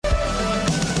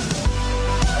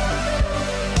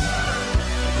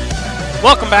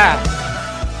Welcome back.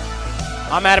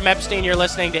 I'm Adam Epstein. You're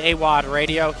listening to AWadd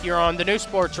Radio here on the new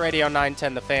Sports Radio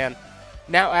 910 The Fan.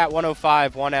 Now at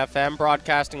 105.1 FM,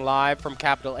 broadcasting live from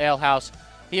Capitol Ale House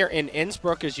here in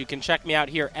Innsbruck. As you can check me out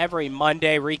here every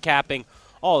Monday, recapping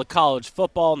all the college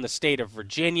football in the state of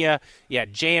Virginia. Yeah,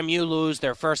 JMU lose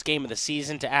their first game of the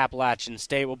season to Appalachian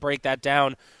State. We'll break that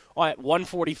down at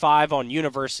 1:45 on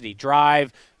University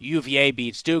Drive. UVA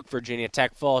beats Duke. Virginia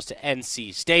Tech falls to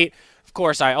NC State. Of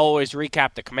course, I always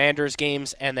recap the Commanders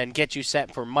games and then get you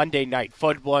set for Monday Night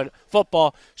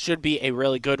Football. Should be a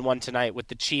really good one tonight with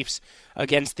the Chiefs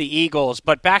against the Eagles.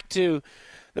 But back to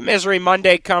the Misery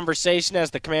Monday conversation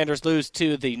as the Commanders lose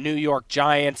to the New York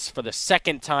Giants for the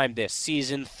second time this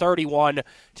season,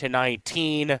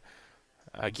 31-19.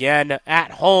 Again,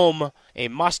 at home, a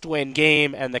must-win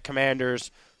game, and the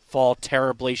Commanders fall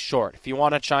terribly short. If you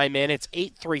want to chime in, it's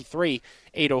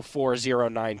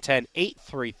 833-804-0910,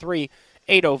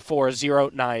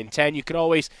 833-804-0910. You can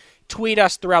always tweet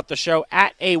us throughout the show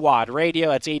at AWadd Radio.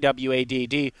 That's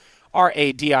AWadd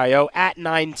Radio at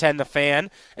 910 The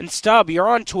Fan. And Stub, you're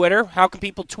on Twitter. How can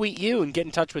people tweet you and get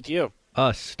in touch with you?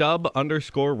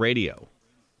 Stub_radio.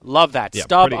 Love that. Yeah,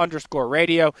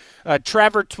 Stub_radio.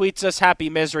 Trevor tweets us Happy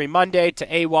Misery Monday to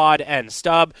AWadd and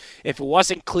Stub. If it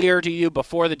wasn't clear to you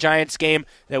before the Giants game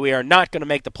that we are not going to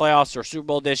make the playoffs or Super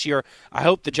Bowl this year, I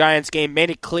hope the Giants game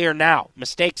made it clear now.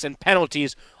 Mistakes and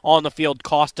penalties on the field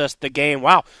cost us the game.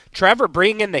 Wow. Trevor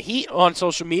bringing in the heat on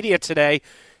social media today.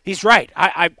 He's right.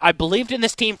 I believed in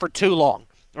this team for too long.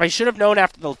 I should have known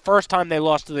after the first time they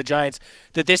lost to the Giants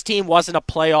that this team wasn't a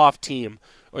playoff team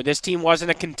or this team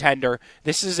wasn't a contender.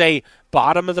 This is a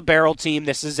bottom-of-the-barrel team.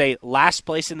 This is a last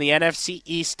place in the NFC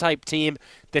East type team.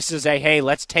 This is a, hey,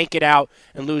 let's tank it out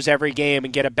and lose every game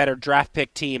and get a better draft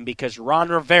pick team because Ron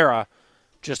Rivera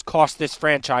just cost this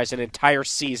franchise an entire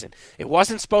season. It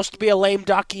wasn't supposed to be a lame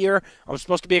duck year. I was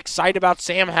supposed to be excited about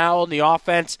Sam Howell and the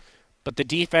offense, but the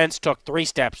defense took 3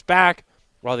 steps back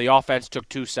while the offense took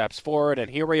 2 steps forward,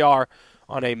 and here we are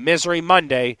on a Misery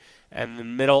Monday in the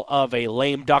middle of a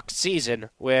lame duck season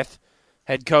with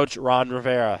head coach Ron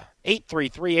Rivera.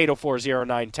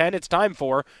 833-804-0910. It's time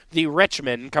for the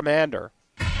Richmond Commander.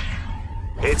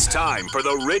 It's time for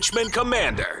the Richmond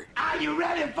Commander. Are you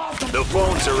ready, folks? The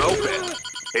phones are open.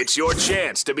 It's your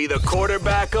chance to be the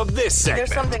quarterback of this segment.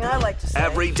 There's something I like to say.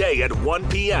 Every day at 1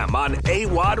 p.m. on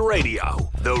AWadd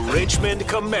Radio. The Richmond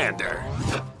Commander.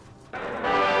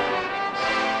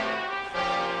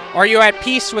 Are you at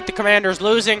peace with the Commanders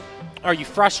losing? Are you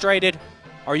frustrated?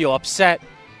 Are you upset?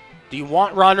 Do you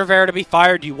want Ron Rivera to be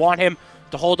fired? Do you want him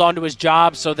to hold on to his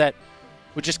job so that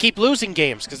we just keep losing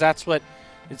games? Because that's what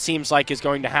it seems like is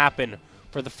going to happen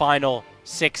for the final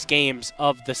 6 games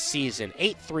of the season.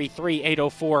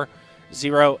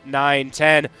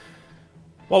 833-804-0910.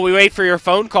 While we wait for your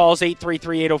phone calls,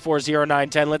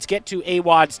 833-804-0910, let's get to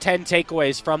AWadd's 10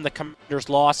 takeaways from the Commanders'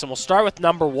 loss, and we'll start with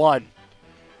number 1,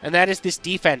 and that is this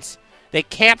defense. They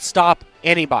can't stop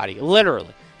anybody,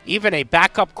 literally. Even a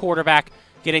backup quarterback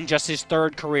getting just his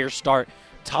 3rd career start.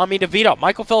 Tommy DeVito.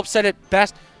 Michael Phillips said it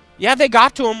best. Yeah, they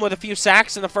got to him with a few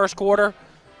sacks in the first quarter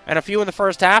and a few in the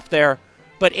first half there,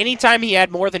 but anytime he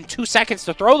had more than 2 seconds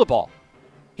to throw the ball,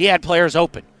 he had players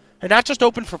open. And not just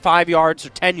open for 5 yards or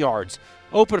 10 yards,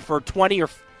 open for 20 or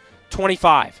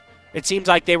 25. It seems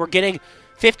like they were getting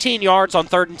 15 yards on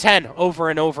 3rd and 10 over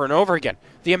and over and over again.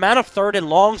 The amount of 3rd and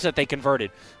longs that they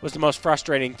converted was the most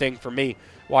frustrating thing for me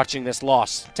watching this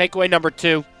loss. Takeaway number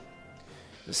 2,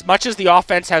 as much as the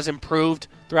offense has improved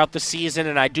throughout the season,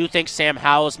 and I do think Sam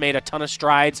Howell has made a ton of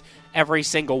strides every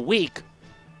single week,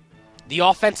 the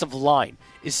offensive line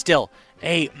is still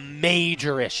a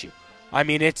major issue. I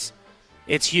mean, it's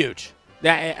huge.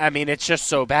 It's just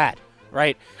so bad,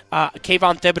 right?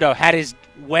 Kayvon Thibodeau had his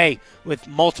way with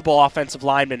multiple offensive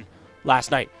linemen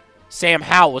last night. Sam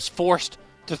Howell was forced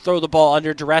to throw the ball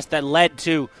under duress that led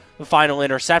to the final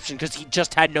interception because he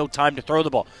just had no time to throw the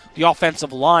ball. The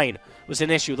offensive line was an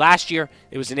issue last year.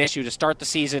 It was an issue to start the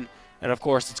season. And, of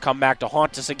course, it's come back to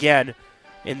haunt us again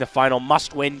in the final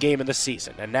must-win game of the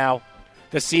season. And now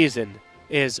the season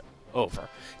is over.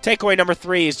 Takeaway number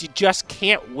 3 is you just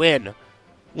can't win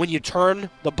when you turn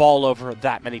the ball over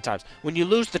that many times. When you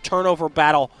lose the turnover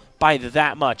battle by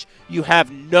that much, you have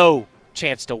no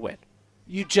chance to win.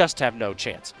 You just have no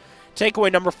chance.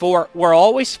 Takeaway number 4, we're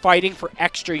always fighting for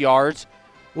extra yards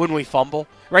when we fumble,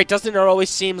 right? Doesn't it always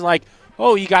seem like,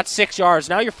 oh, you got 6 yards,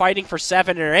 now you're fighting for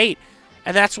 7 or 8,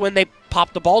 and that's when they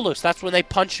pop the ball loose. That's when they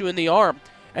punch you in the arm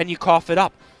and you cough it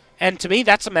up. And to me,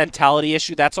 that's a mentality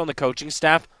issue. That's on the coaching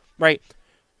staff, right?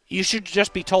 You should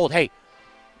just be told, hey,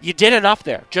 you did enough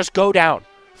there. Just go down.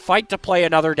 Fight to play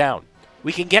another down.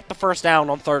 We can get the first down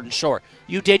on 3rd and short.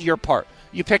 You did your part.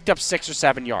 You picked up 6 or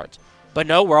 7 yards. But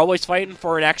no, we're always fighting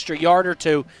for an extra yard or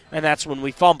two, and that's when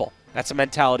we fumble. That's a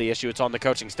mentality issue. It's on the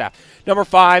coaching staff. Number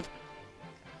 5,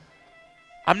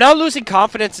 I'm now losing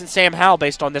confidence in Sam Howell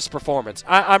based on this performance.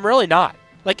 I'm really not.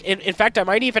 Like, in fact, I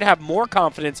might even have more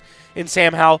confidence in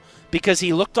Sam Howell because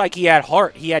he looked like he had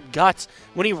heart. He had guts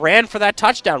when he ran for that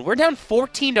touchdown. We're down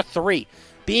 14-3,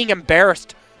 being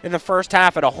embarrassed in the first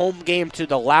half at a home game to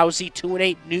the lousy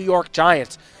 2-8 New York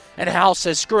Giants. And Howell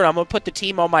says, screw it, I'm going to put the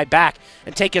team on my back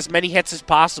and take as many hits as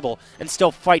possible and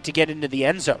still fight to get into the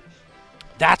end zone.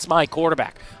 That's my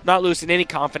quarterback. I'm not losing any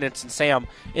confidence in Sam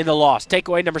in the loss.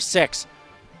 Takeaway number 6.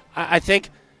 I think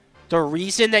the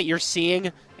reason that you're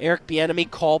seeing Eric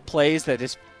Bieniemy call plays that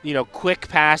is, quick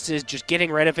passes, just getting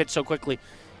rid of it so quickly,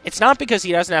 it's not because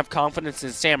he doesn't have confidence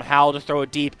in Sam Howell to throw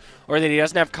it deep or that he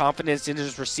doesn't have confidence in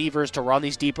his receivers to run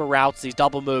these deeper routes, these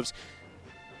double moves.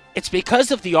 It's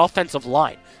because of the offensive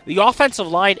line. The offensive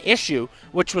line issue,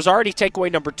 which was already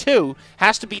takeaway number 2,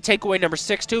 has to be takeaway number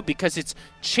 6 too because it's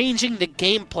changing the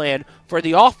game plan for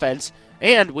the offense,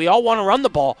 and we all want to run the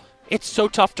ball. It's so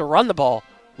tough to run the ball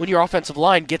when your offensive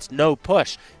line gets no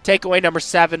push. Takeaway number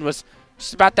 7 was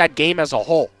just about that game as a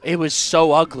whole. It was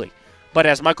so ugly. But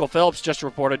as Michael Phillips just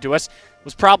reported to us, it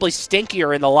was probably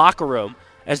stinkier in the locker room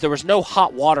as there was no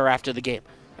hot water after the game.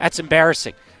 That's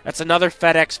embarrassing. That's another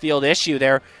FedEx Field issue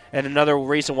there and another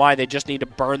reason why they just need to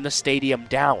burn the stadium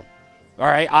down. All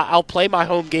right, I'll play my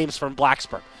home games from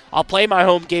Blacksburg. I'll play my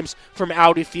home games from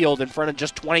Audi Field in front of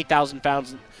just 20,000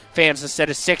 fans instead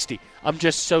of 60. I'm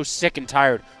just so sick and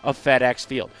tired of FedEx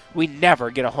Field. We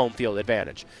never get a home field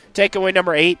advantage. Takeaway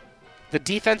number 8, the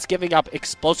defense giving up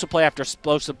explosive play after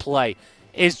explosive play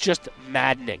is just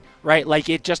maddening, right? Like,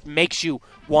 it just makes you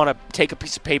want to take a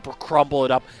piece of paper, crumble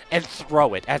it up, and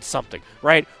throw it at something,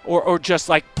 right? Or just,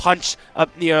 like, punch up,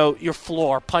 your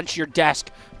floor, punch your desk,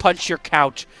 punch your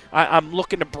couch. I'm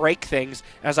looking to break things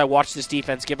as I watch this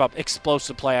defense give up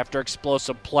explosive play after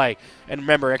explosive play. And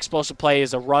remember, explosive play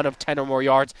is a run of 10 or more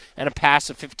yards and a pass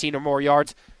of 15 or more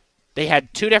yards. They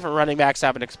had 2 different running backs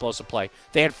have an explosive play.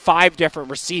 They had 5 different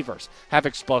receivers have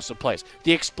explosive plays.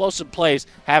 The explosive plays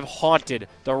have haunted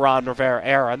the Ron Rivera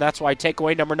era, and that's why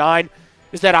takeaway number 9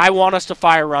 is that I want us to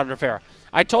fire Ron Rivera.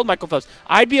 I told Michael Phillips,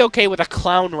 I'd be okay with a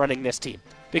clown running this team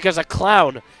because a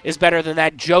clown is better than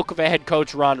that joke of a head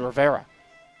coach, Ron Rivera,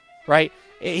 right?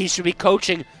 He should be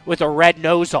coaching with a red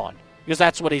nose on because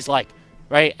that's what he's like,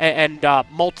 right? And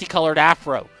multicolored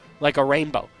afro like a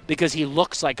rainbow, because he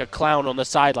looks like a clown on the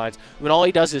sidelines when all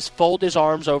he does is fold his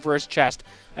arms over his chest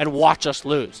and watch us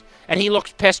lose. And he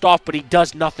looks pissed off, but he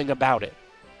does nothing about it.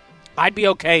 I'd be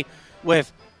okay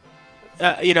with,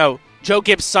 Joe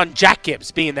Gibbs' son, Jack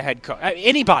Gibbs, being the head coach.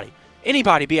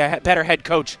 Anybody be a better head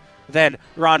coach than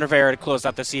Ron Rivera to close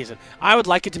out the season. I would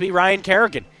like it to be Ryan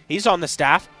Kerrigan. He's on the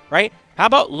staff, right? How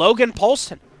about Logan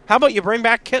Polston? How about you bring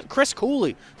back Chris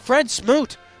Cooley, Fred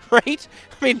Smoot, right?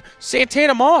 I mean,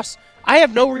 Santana Moss. I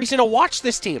have no reason to watch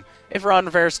this team if Ron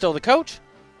Rivera is still the coach.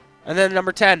 And then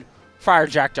number 10, fire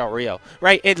Jack Del Rio,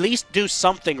 right? At least do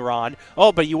something, Ron.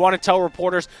 Oh, but you want to tell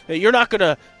reporters that you're not going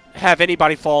to have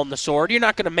anybody fall on the sword. You're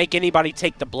not going to make anybody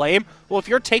take the blame. Well, if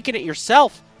you're taking it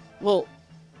yourself, well,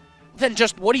 then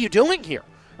just what are you doing here,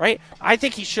 right? I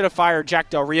think he should have fired Jack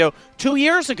Del Rio 2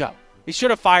 years ago. He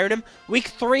should have fired him week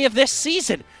 3 of this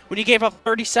season when he gave up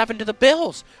 37 to the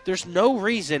Bills. There's no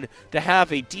reason to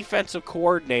have a defensive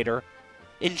coordinator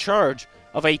in charge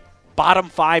of a bottom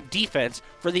 5 defense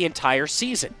for the entire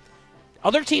season.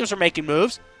 Other teams are making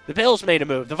moves. The Bills made a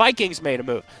move. The Vikings made a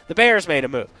move. The Bears made a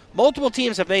move. Multiple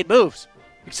teams have made moves,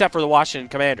 except for the Washington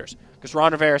Commanders, because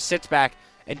Ron Rivera sits back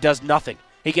and does nothing.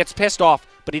 He gets pissed off,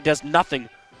 but he does nothing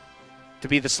to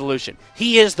be the solution.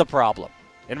 He is the problem,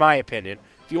 in my opinion.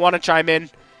 If you want to chime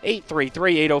in,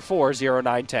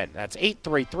 833-804-0910. That's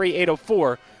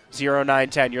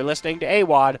 833-804-0910. You're listening to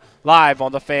AWadd live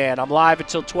on The Fan. I'm live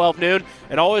until 12 noon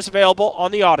and always available on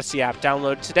the Odyssey app.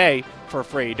 Download today for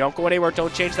free. Don't go anywhere.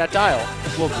 Don't change that dial.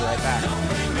 We'll be right back.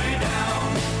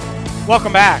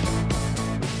 Welcome back.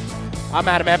 I'm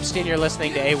Adam Epstein. You're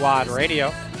listening to AWadd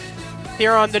Radio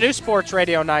here on the new Sports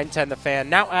Radio 910 The Fan,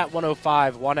 now at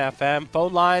 105.1 FM.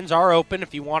 Phone lines are open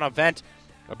if you want to vent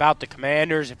about the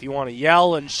Commanders, if you want to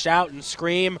yell and shout and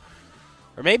scream,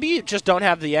 or maybe you just don't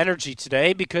have the energy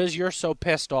today because you're so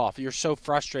pissed off. You're so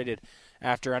frustrated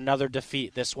after another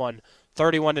defeat. This one,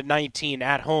 31-19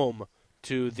 at home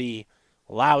to the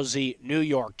lousy New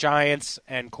York Giants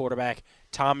and quarterback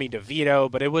Tommy DeVito.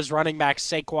 But it was running back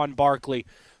Saquon Barkley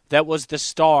that was the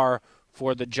star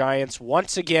for the Giants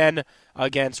once again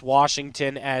against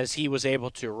Washington as he was able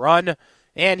to run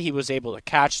and he was able to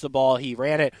catch the ball. He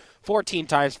ran it 14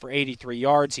 times for 83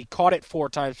 yards. He caught it 4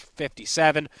 times for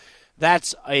 57.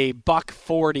 That's a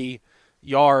 $140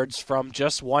 yards from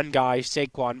just one guy,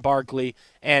 Saquon Barkley,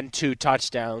 and 2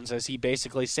 touchdowns as he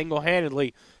basically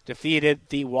single-handedly defeated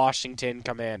the Washington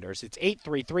Commanders. It's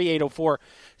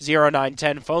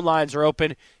 833-804-0910. Phone lines are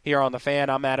open here on The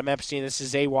Fan. I'm Adam Epstein. This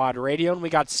is AWadd Radio, and we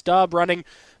got Stub running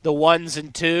the 1s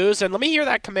and 2s. And let me hear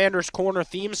that Commander's Corner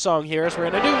theme song here as we're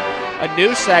going to do a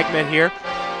new segment here.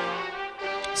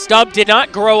 Stub did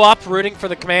not grow up rooting for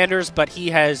the Commanders, but he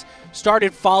has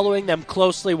started following them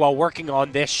closely while working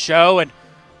on this show, and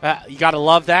you got to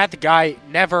love that. The guy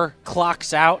never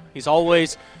clocks out. He's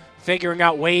always figuring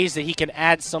out ways that he can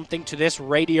add something to this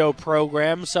radio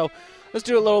program. So let's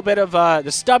do a little bit of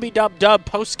the Stubby-Dub-Dub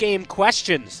post-game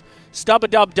questions.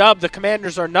 Stub-a-Dub-Dub, the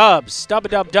Commanders are nubs.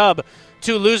 Stub-a-Dub-Dub,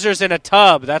 2 losers in a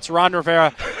tub. That's Ron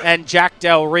Rivera and Jack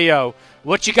Del Rio.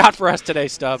 What you got for us today,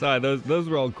 Stub? Sorry, those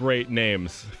were all great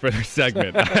names for the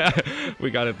segment.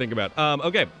 We got to think about.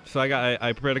 Okay, so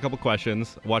I prepared a couple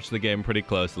questions. Watched the game pretty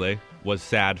closely. Was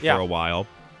sad for a while.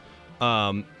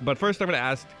 But first, I'm going to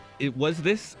ask: was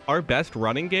this our best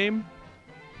running game?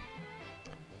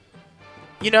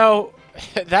 You know,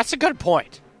 that's a good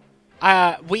point.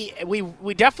 We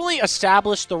definitely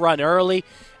established the run early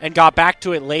and got back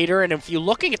to it later. And if you're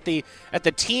looking at the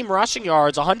team rushing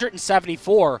yards,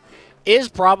 174. Is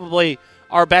probably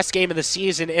our best game of the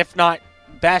season, if not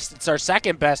best. It's our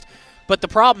second best. But the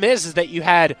problem is that you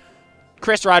had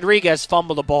Chris Rodriguez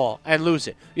fumble the ball and lose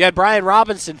it. You had Brian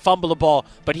Robinson fumble the ball,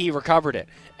 but he recovered it.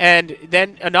 And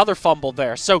then another fumble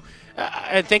there. So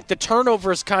I think the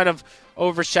turnovers kind of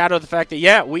overshadow the fact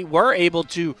that, we were able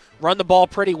to run the ball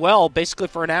pretty well, basically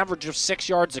for an average of 6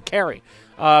 yards a carry.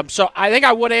 So I think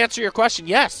I would answer your question.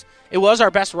 Yes, it was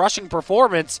our best rushing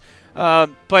performance,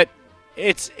 but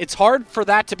it's hard for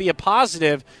that to be a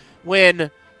positive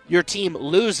when your team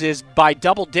loses by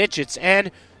double digits and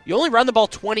you only run the ball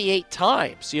 28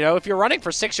 times. You know, if you're running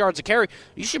for 6 yards a carry,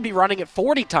 you should be running it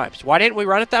 40 times. Why didn't we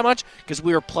run it that much? Because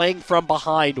we were playing from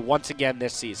behind once again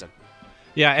this season.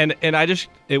 Yeah, and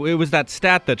it was that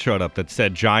stat that showed up that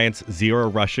said Giants 0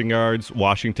 rushing yards,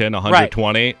 Washington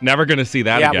 120. Right. Never going to see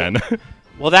that again.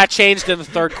 Well, that changed in the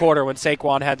third quarter when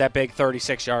Saquon had that big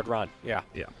 36-yard run. Yeah.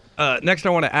 Next, I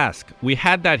want to ask, we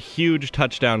had that huge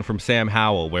touchdown from Sam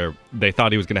Howell where they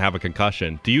thought he was going to have a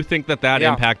concussion. Do you think that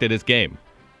impacted his game?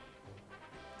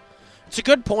 It's a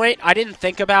good point. I didn't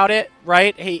think about it,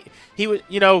 right? He was,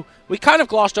 we kind of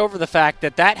glossed over the fact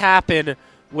that happened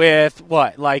with,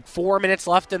 4 minutes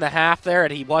left in the half there,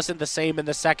 and he wasn't the same in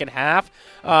the second half.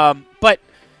 But,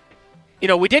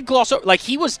 we did gloss over,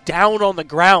 he was down on the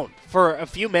ground for a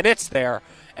few minutes there,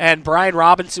 and Brian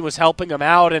Robinson was helping him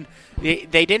out, and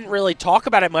they didn't really talk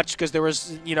about it much because there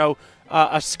was,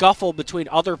 a scuffle between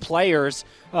other players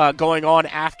going on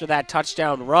after that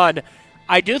touchdown run.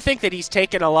 I do think that he's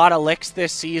taken a lot of licks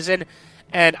this season,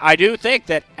 and I do think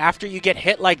that after you get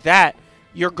hit like that,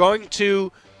 you're going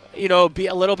to, be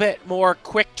a little bit more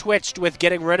quick-twitched with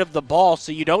getting rid of the ball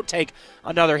so you don't take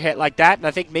another hit like that. And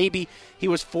I think maybe he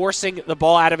was forcing the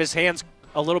ball out of his hands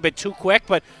a little bit too quick,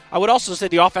 but I would also say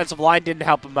the offensive line didn't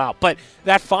help him out. But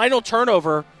that final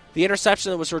turnover, the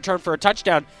interception that was returned for a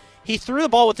touchdown, he threw the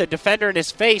ball with a defender in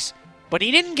his face, but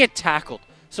he didn't get tackled.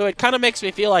 So it kind of makes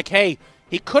me feel like, hey,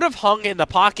 he could have hung in the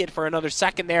pocket for another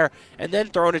second there and then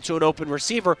thrown it to an open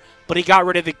receiver, but he got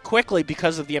rid of it quickly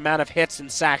because of the amount of hits and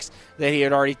sacks that he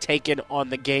had already taken on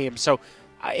the game. So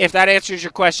if that answers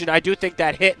your question, I do think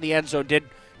that hit in the end zone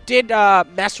did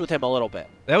mess with him a little bit.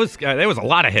 There was a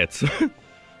lot of hits.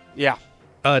 Yeah.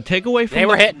 Takeaway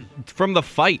from the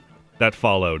fight that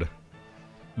followed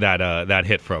that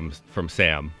hit from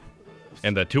Sam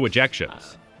and the 2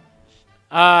 ejections.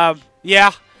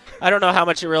 Yeah. I don't know how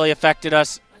much it really affected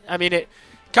us. I mean, it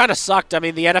kind of sucked. I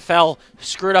mean, the NFL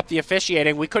screwed up the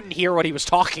officiating. We couldn't hear what he was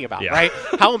talking about, right?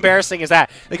 How embarrassing is that?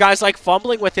 The guy's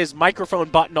fumbling with his microphone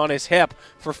button on his hip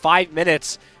for 5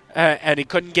 minutes, and he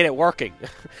couldn't get it working.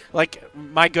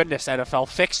 My goodness, NFL,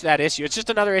 fix that issue. It's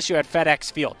just another issue at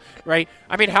FedEx Field, right?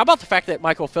 I mean, how about the fact that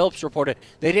Michael Phillips reported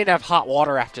they didn't have hot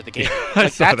water after the game? I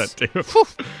saw that too.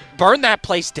 Burn that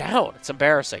place down. It's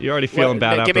embarrassing. You're already feeling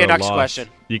bad after Give me a next loss. question.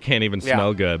 You can't even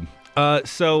smell good.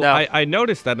 No. I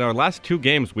noticed that in our last 2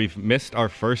 games, we've missed our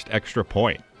first extra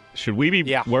point. Should we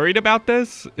be worried about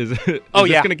this? Is this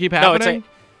going to keep happening? No,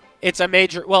 it's a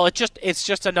major. Well, it's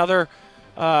just another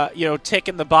tick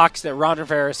in the box that Ron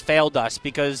Rivera has failed us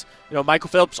because Michael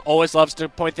Phillips always loves to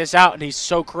point this out, and he's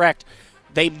so correct.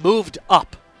 They moved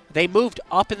up. They moved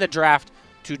up in the draft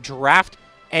to draft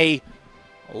a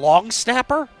long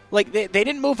snapper. They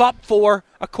didn't move up for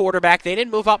a quarterback. They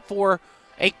didn't move up for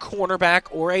a cornerback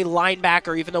or a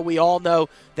linebacker, even though we all know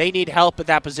they need help at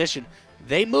that position.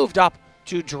 They moved up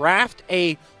to draft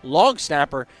a long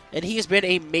snapper, and he has been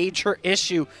a major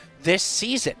issue this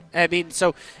season. I mean,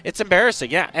 so it's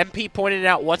embarrassing. Yeah, MP pointed it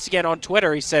out once again on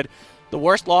Twitter. He said, the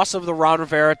worst loss of the Ron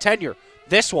Rivera tenure.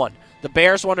 This one. The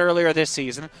Bears won earlier this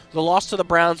season. The loss to the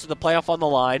Browns with the playoff on the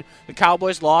line. The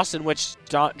Cowboys lost in which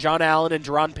John Allen and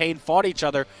Jerron Payne fought each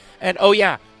other. And, oh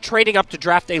yeah, trading up to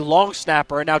draft a long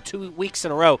snapper, and now 2 weeks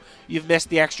in a row, you've missed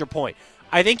the extra point.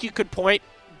 I think you could point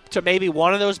to maybe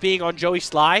one of those being on Joey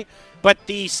Sly, but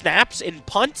the snaps in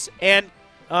punts and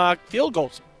field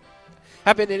goals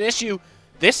have been an issue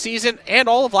this season and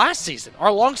all of last season.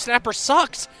 Our long snapper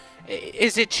sucks.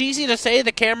 Is it cheesy to say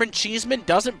that Cameron Cheeseman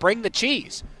doesn't bring the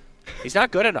cheese? He's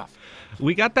not good enough.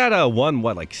 We got that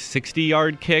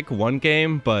 60-yard kick one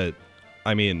game, but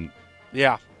I mean,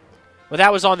 yeah. Well,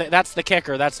 that was that's the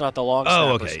kicker. That's not the long snapper.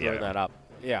 Oh, okay, screwing that up.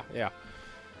 Yeah.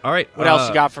 All right. What else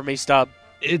you got for me, Stub?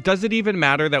 Does it even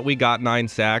matter that we got 9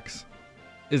 sacks?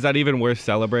 Is that even worth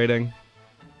celebrating?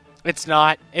 It's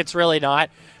not. It's really not.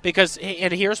 Because,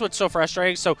 and here's what's so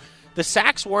frustrating. So the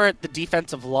sacks weren't the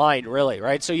defensive line, really,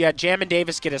 right? So you had Jamin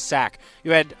Davis get a sack.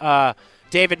 You had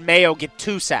David Mayo get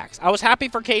 2 sacks. I was happy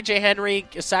for KJ Henry,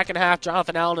 a sack and a half,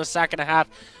 Jonathan Allen, a sack and a half.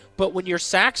 But when your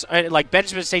sacks, like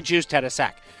Benjamin St. Juste had a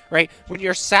sack, right? When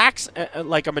your sacks,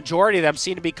 like a majority of them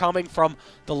seem to be coming from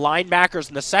the linebackers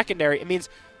in the secondary, it means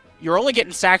you're only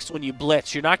getting sacks when you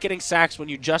blitz. You're not getting sacks when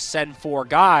you just send 4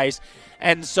 guys.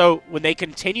 And so when they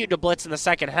continued to blitz in the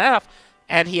second half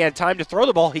and he had time to throw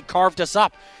the ball, he carved us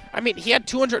up. I mean, he had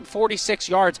 246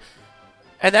 yards,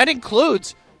 and that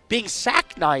includes being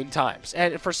sacked 9 times.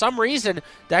 And for some reason,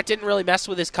 that didn't really mess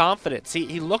with his confidence.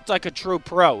 He looked like a true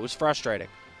pro. It was frustrating.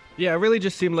 Yeah, it really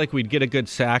just seemed like we'd get a good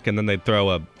sack and then they'd throw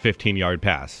a 15-yard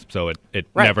pass. So it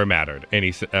right. Never mattered.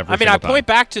 I point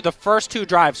back to the first 2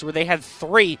 drives where they had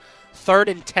 3 3rd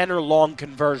and 10 or long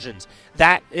conversions.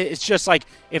 That it's just like,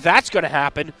 if that's going to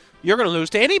happen, you're going to lose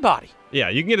to anybody. Yeah,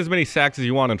 you can get as many sacks as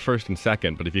you want on 1st and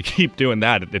 2nd, but if you keep doing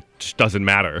that, it just doesn't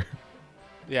matter.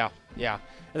 Yeah. And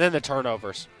then the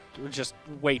turnovers. Just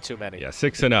way too many. Yeah,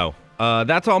 6-0.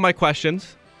 That's all my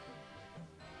questions.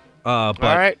 But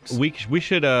all right. we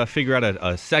should figure out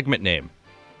a segment name.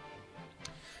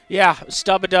 Yeah,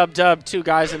 Stub-a-dub-dub, 2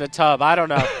 guys in a tub. I don't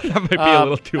know. That might be a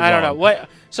little too long. I don't know.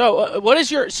 What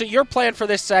is your plan for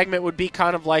this segment would be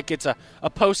kind of like it's a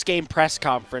post-game press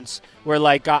conference where,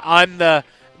 like,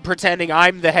 pretending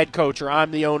I'm the head coach or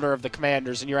I'm the owner of the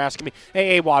Commanders, and you're asking me,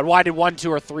 hey, AWadd, why did 1, 2,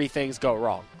 or 3 things go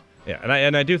wrong? Yeah,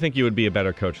 and I do think you would be a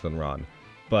better coach than Ron,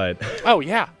 but oh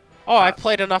yeah, I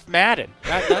played enough Madden.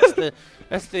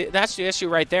 That's the issue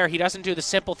right there. He doesn't do the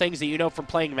simple things that you know from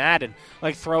playing Madden,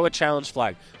 like throw a challenge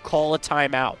flag, call a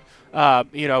timeout,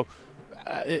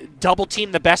 double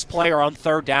team the best player on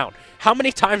 3rd down. How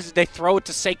many times did they throw it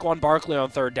to Saquon Barkley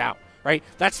on 3rd down? Right,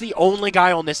 that's the only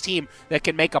guy on this team that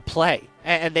can make a play,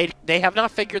 and they have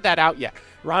not figured that out yet.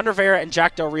 Ron Rivera and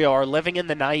Jack Del Rio are living in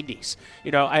the 90s.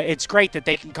 It's great that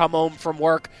they can come home from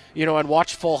work, and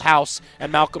watch Full House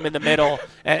and Malcolm in the Middle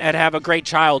and have a great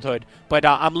childhood. But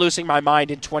I'm losing my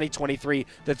mind in 2023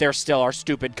 that they're still our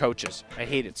stupid coaches. I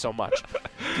hate it so much.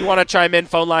 If you want to chime in,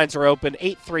 phone lines are open,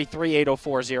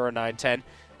 833-804-0910,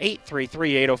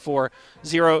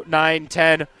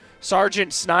 833-804-0910.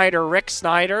 Sergeant Snider, Rick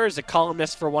Snider, is a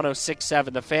columnist for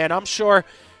 106.7 The Fan. I'm sure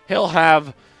he'll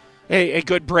have a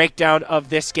good breakdown of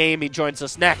this game. He joins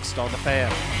us next on The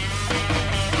Fan.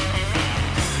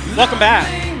 Welcome back.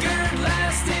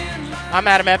 I'm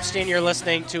Adam Epstein. You're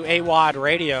listening to AWadd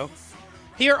Radio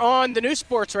here on the new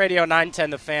Sports Radio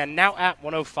 910 The Fan, now at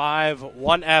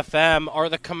 105.1 FM. Are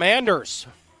the Commanders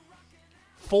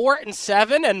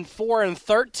 4-7 and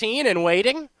 4-13 and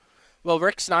waiting? Well,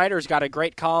 Rick Snider's got a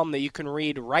great column that you can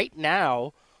read right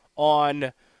now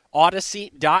on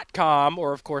Odyssey.com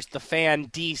or, of course,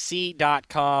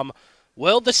 thefandc.com.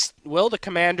 Will the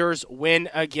Commanders win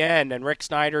again? And Rick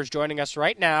Snider is joining us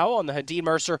right now on the Hadid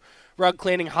Mercer Rug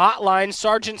Cleaning Hotline.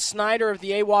 Sergeant Snider of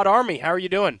the AWadd Army, how are you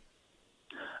doing?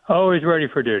 Always ready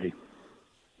for duty.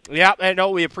 Yeah, I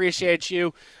know we appreciate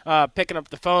you picking up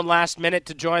the phone last minute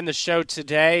to join the show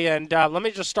today. And let me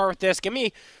just start with this. Give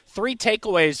me 3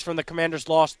 takeaways from the Commanders'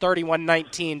 loss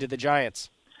 31-19 to the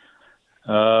Giants. It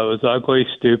was ugly,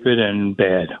 stupid, and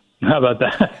bad. How about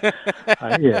that?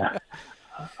 Yeah.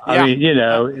 I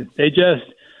mean, they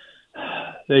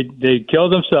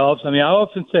killed themselves. I mean, I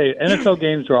often say NFL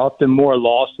games are often more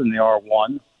lost than they are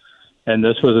won. And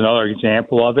this was another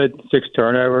example of it. 6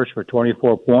 turnovers for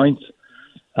 24 points.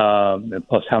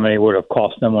 Plus how many would have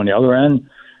cost them on the other end.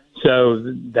 So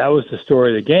that was the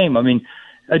story of the game. I mean,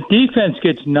 a defense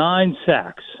gets 9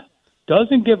 sacks.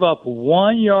 doesn't give up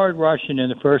 1 yard rushing in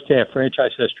the first half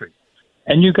franchise history,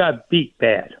 and you got beat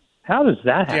bad. How does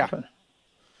that happen? Yeah.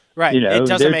 Right. It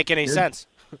doesn't make any sense.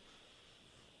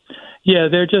 Yeah,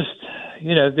 they're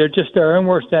just their own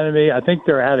worst enemy. I think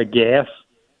they're out of gas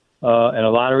in a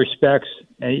lot of respects,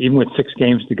 and even with 6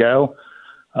 games to go.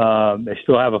 They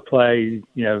still have a play,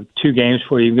 2 games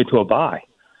before you even get to a bye.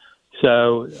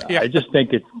 So I just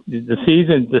think the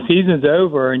season's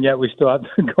over, and yet we still have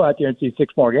to go out there and see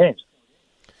 6 more games.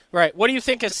 Right. What do you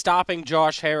think is stopping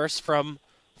Josh Harris from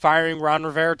firing Ron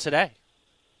Rivera today?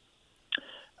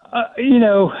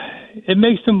 It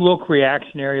makes them look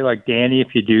reactionary like Danny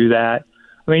if you do that.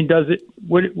 I mean,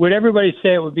 would everybody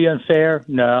say it would be unfair?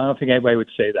 No, I don't think anybody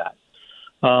would say that.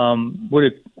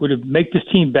 Would it make this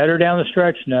team better down the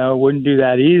stretch? No, it wouldn't do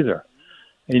that either.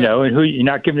 And you're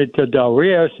not giving it to Del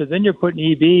Rio, so then you're putting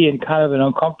EB in kind of an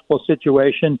uncomfortable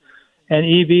situation, and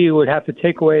EB would have to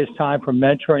take away his time from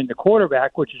mentoring the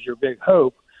quarterback, which is your big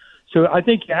hope. So I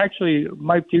think you actually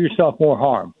might do yourself more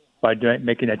harm by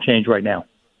making that change right now.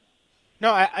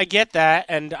 No, I get that,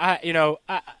 and I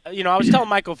was telling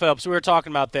Michael Phillips, we were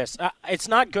talking about this. It's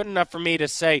not good enough for me to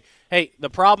say, hey, the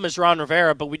problem is Ron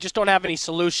Rivera, but we just don't have any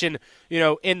solution,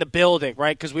 in the building,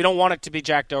 right? Because we don't want it to be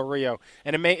Jack Del Rio,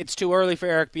 and it's too early for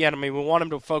Eric Bieniemy. We want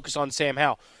him to focus on Sam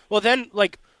Howell. Well, then,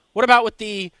 what about with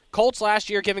the Colts last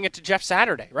year giving it to Jeff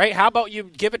Saturday, right? How about you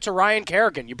give it to Ryan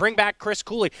Kerrigan? You bring back Chris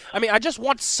Cooley. I mean, I just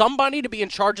want somebody to be in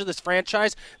charge of this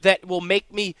franchise that will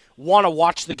make me want to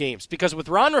watch the games. Because with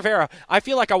Ron Rivera, I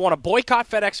feel like I want to boycott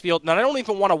FedEx Field, and I don't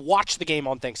even want to watch the game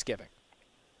on Thanksgiving.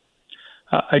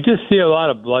 I just see a lot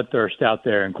of bloodthirst out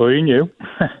there, including you.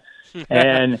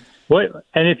 And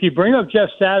if you bring up Jeff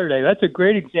Saturday, that's a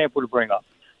great example to bring up.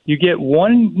 You get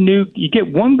one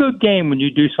good game when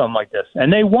you do something like this.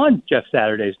 And they won Jeff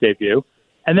Saturday's debut,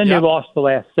 and then they lost the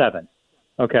last 7.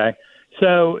 Okay?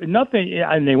 So nothing,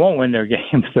 and they won't win their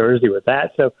game Thursday with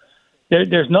that. So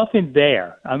there's nothing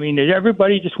there. I mean,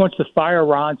 everybody just wants to fire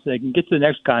Ron so they can get to the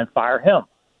next guy and fire him.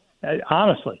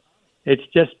 Honestly, it's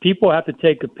just people have to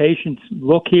take a patient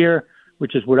look here,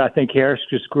 which is what I think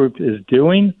Harris's group is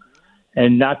doing,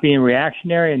 and not being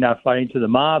reactionary and not fighting to the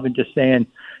mob and just saying,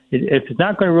 if it's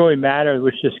not going to really matter,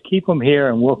 let's just keep them here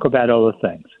and work about other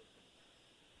things.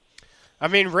 I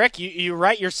mean, Rick, you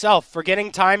write yourself, forget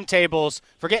timetables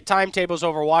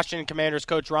over Washington Commanders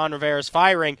coach Ron Rivera's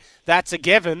firing. That's a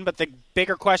given, but the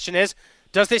bigger question is,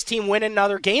 does this team win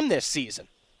another game this season?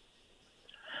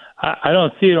 I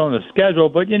don't see it on the schedule,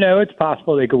 but, it's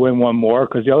possible they could win one more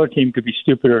because the other team could be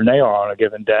stupider than they are on a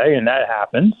given day, and that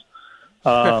happens.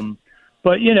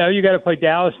 But, you got to play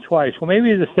Dallas twice. Well,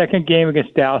 maybe the second game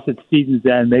against Dallas at season's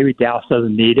end, maybe Dallas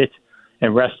doesn't need it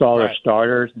and rest all their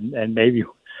starters and maybe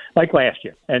like last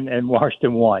year and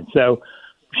Washington won. So,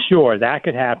 sure, that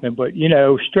could happen. But,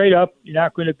 straight up, you're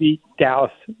not going to beat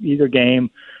Dallas either game.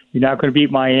 You're not going to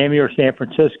beat Miami or San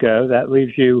Francisco. That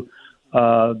leaves you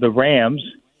the Rams.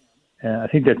 I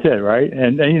think that's it, right?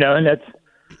 And that's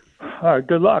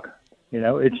good luck.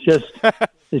 It's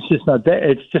just not there.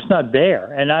 It's just not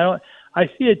there. And I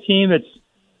see a team that's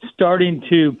starting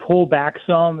to pull back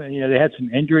some. They had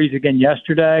some injuries again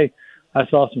yesterday. I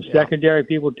saw some secondary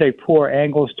people take poor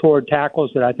angles toward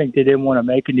tackles that I think they didn't want to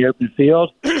make in the open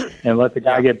field and let the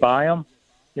guy get by them.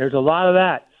 There's a lot of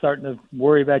that starting to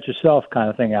worry about yourself kind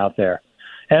of thing out there.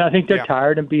 And I think they're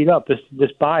tired and beat up.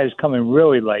 This bye is coming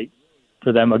really late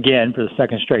for them again for the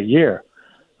second straight year.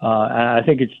 And I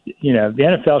think it's, the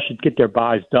NFL should get their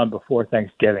buys done before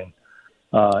Thanksgiving.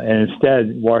 And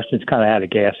instead, Washington's kind of out of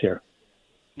gas here.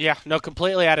 Yeah, no,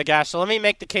 completely out of gas. So let me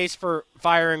make the case for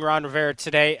firing Ron Rivera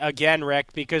today again,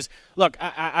 Rick, because, look,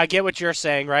 I get what you're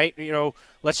saying, right?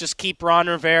 Let's just keep Ron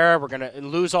Rivera. We're going to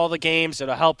lose all the games.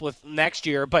 It'll help with next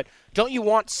year. But don't you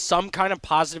want some kind of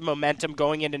positive momentum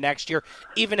going into next year,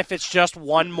 even if it's just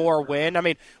one more win? I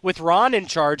mean, with Ron in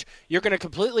charge, you're going to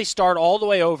completely start all the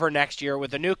way over next year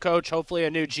with a new coach, hopefully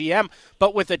a new GM,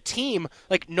 but with a team,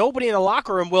 like nobody in the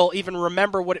locker room will even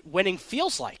remember what winning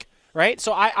feels like. Right?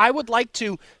 So I would like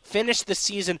to finish the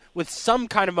season with some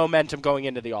kind of momentum going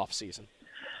into the offseason.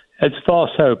 It's false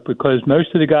hope because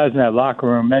most of the guys in that locker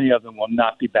room, many of them will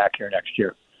not be back here next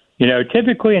year.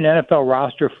 Typically an NFL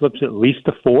roster flips at least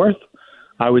a fourth.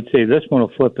 I would say this one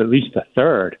will flip at least a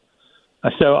third.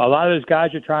 So a lot of those guys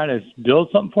you're trying to build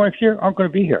something for next year aren't going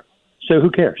to be here. So who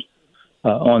cares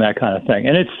on that kind of thing?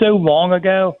 And it's so long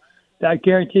ago that I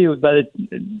guarantee you by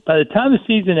the time the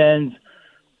season ends,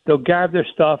 they'll grab their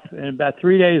stuff, and about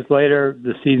 3 days later,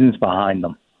 the season's behind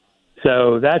them.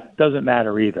 So that doesn't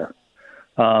matter either.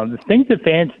 The things that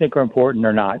fans think are important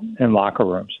are not in locker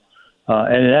rooms.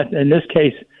 And in this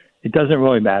case, it doesn't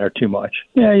really matter too much.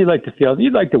 Yeah, you'd like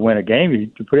to win a game.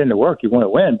 You put in the work, you want to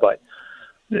win, but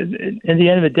in the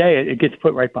end of the day, it gets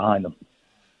put right behind them.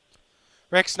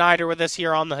 Rick Snider with us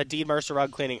here on the Hadid Mercer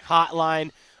Rug Cleaning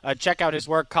Hotline. Check out his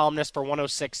work, columnist for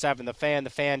 106.7 The Fan,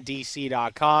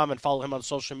 thefandc.com, and follow him on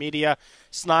social media,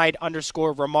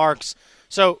 Snide_remarks.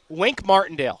 So Wink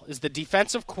Martindale is the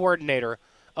defensive coordinator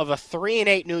of a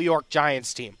 3-8 New York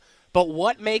Giants team. But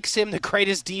what makes him the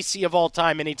greatest DC of all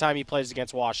time anytime he plays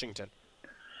against Washington?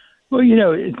 Well,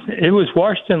 it was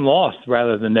Washington lost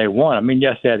rather than they won. I mean,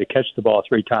 yes, they had to catch the ball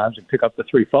 3 times and pick up the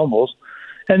 3 fumbles.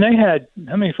 And they had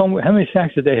how many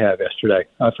sacks did they have yesterday?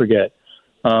 I forget.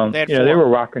 They were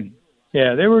rocking.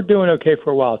 Yeah, they were doing okay for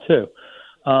a while too.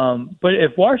 But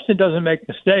if Washington doesn't make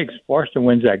mistakes, Washington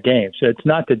wins that game. So it's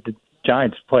not that the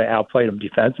Giants outplayed them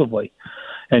defensively.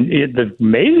 And the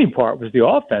amazing part was the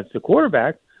offense. The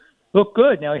quarterback looked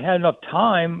good. Now he had enough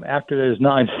time after those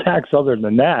 9 sacks. Other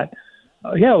than that,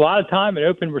 he had a lot of time and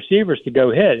open receivers to go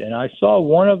hit. And I saw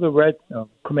one of the Red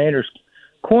Commanders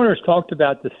corners talked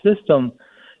about the system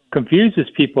confuses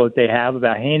people that they have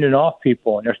about handing off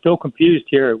people, and they're still confused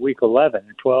here at week 11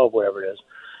 or 12, whatever it is.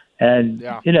 And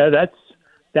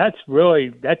that's really,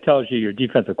 that tells you your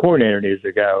defensive coordinator needs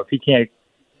to go. If he can't,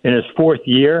 in his 4th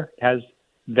year, has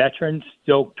veterans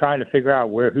still trying to figure out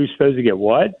who's supposed to get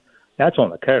what, that's on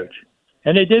the coach.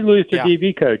 And they did lose their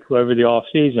DB coach over the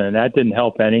offseason, and that didn't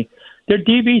help any. Their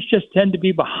DBs just tend to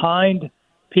be behind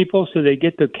people, so they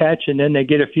get the catch and then they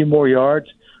get a few more yards,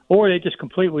 or they just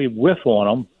completely whiff on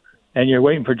them, and you're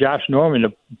waiting for Josh Norman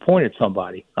to point at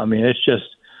somebody. I mean, it's just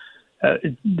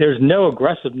there's no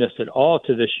aggressiveness at all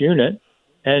to this unit.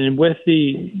 And with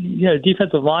the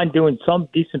defensive line doing some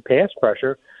decent pass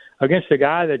pressure against a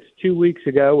guy that's 2 weeks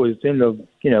ago was in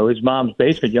his mom's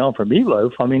basement yelling for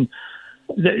meatloaf. I mean,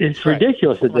 it's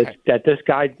ridiculous that this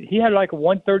guy, he had like a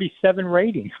 137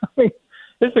 rating. I mean,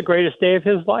 this is the greatest day of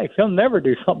his life. He'll never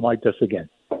do something like this again.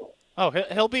 Oh,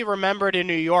 he'll be remembered in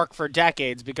New York for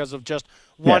decades because of just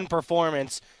one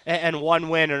performance and one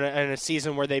win in a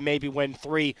season where they maybe win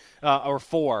 3 or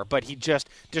 4. But he just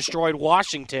destroyed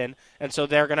Washington, and so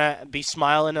they're going to be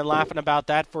smiling and laughing about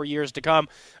that for years to come.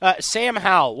 Sam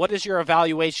Howell, what is your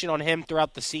evaluation on him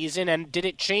throughout the season, and did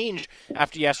it change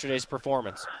after yesterday's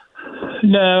performance?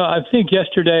 No, I think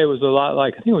yesterday was a lot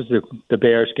like, I think it was the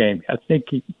Bears game. I think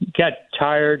he got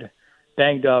tired,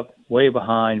 banged up, way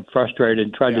behind, frustrated,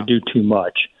 and tried to do too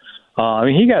much. I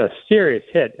mean, he got a serious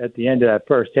hit at the end of that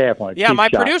first half on a cheap my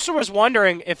shot. Producer was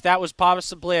wondering if that was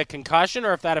possibly a concussion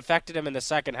or if that affected him in the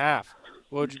second half.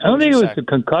 I don't think it was a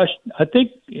concussion. I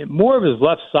think more of his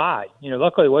left side.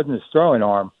 Luckily it wasn't his throwing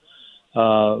arm.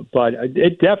 But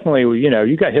it definitely,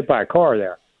 you got hit by a car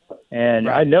there. And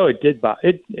I know it did.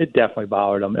 It definitely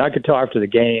bothered him. And I could tell after the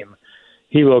game,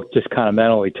 he looked just kind of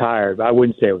mentally tired. I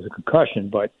wouldn't say it was a concussion,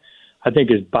 but I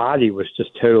think his body was just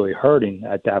totally hurting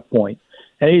at that point.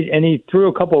 And he threw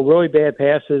a couple of really bad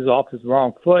passes off his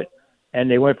wrong foot, and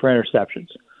they went for interceptions.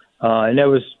 And that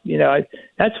was,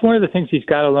 that's one of the things he's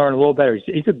got to learn a little better.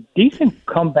 He's a decent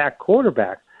comeback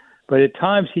quarterback, but at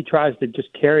times he tries to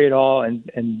just carry it all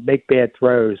and make bad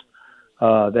throws.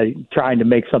 That he's trying to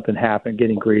make something happen,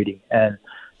 getting greedy. And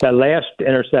that last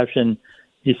interception,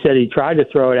 he said he tried to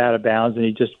throw it out of bounds and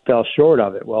he just fell short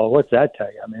of it. Well, what's that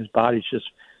tell you? I mean, his body's just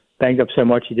banged up so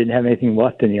much he didn't have anything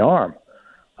left in the arm.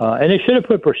 And they should have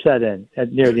put Brissett in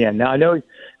near the end. Now, I know it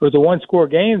was a one-score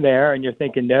game there, and you're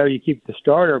thinking, no, you keep the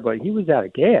starter, but he was out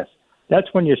of gas. That's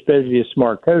when you're supposed to be a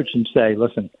smart coach and say,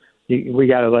 listen, we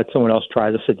got to let someone else try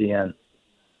this at the end.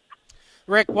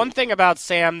 Rick, one thing about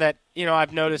Sam that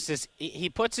I've noticed is he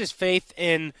puts his faith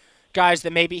in guys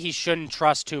that maybe he shouldn't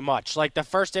trust too much. Like the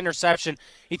first interception,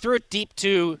 he threw it deep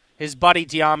to his buddy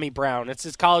De'Ami Brown. It's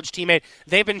his college teammate.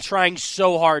 They've been trying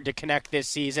so hard to connect this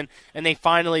season, and they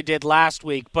finally did last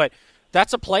week. But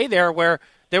that's a play there where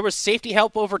there was safety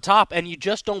help over top, and you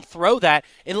just don't throw that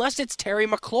unless it's Terry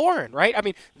McLaurin, right? I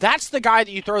mean, that's the guy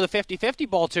that you throw the 50-50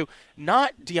 ball to,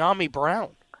 not De'Ami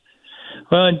Brown.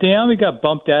 Well, and De'Ami got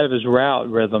bumped out of his route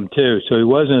rhythm, too, so he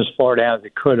wasn't as far down as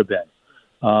it could have been.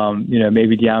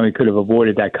 Maybe De'Ami could have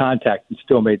avoided that contact and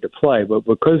still made the play. But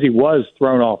because he was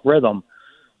thrown off rhythm,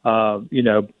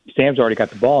 Sam's already got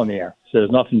the ball in the air. So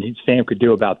there's nothing Sam could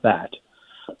do about that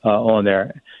on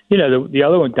there. The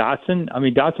other one, Dotson,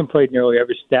 Dotson played nearly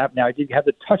every snap. Now, he did have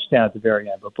the touchdown at the very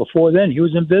end, but before then, he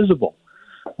was invisible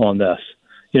on this.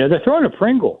 They're throwing a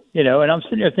Pringle, and I'm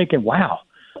sitting there thinking, wow,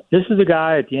 this is a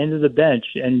guy at the end of the bench,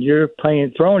 and you're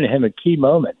throwing to him at key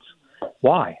moments.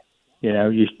 Why?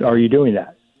 Are you doing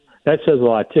that? That says a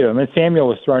lot, too. Samuel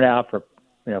was thrown out for,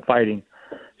 fighting,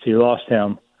 so you lost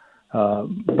him.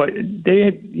 But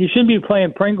you shouldn't be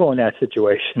playing Pringle in that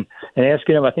situation and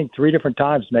asking him, I think, 3 different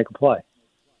times to make a play.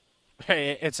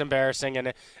 It's embarrassing, and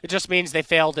it just means they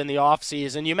failed in the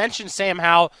offseason. You mentioned Sam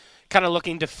Howell kind of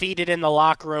looking defeated in the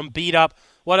locker room, beat up.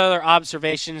 What other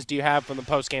observations do you have from the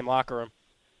post-game locker room?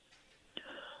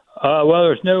 Well,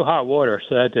 there's no hot water,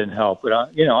 so that didn't help. But,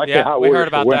 I say hot water. We heard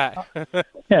about that.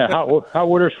 Yeah, hot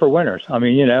water's for winners. I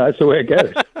mean, that's the way it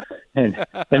goes. And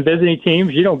visiting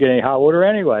teams, you don't get any hot water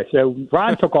anyway. So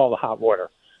Ron took all the hot water,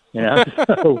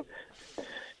 So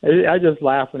I just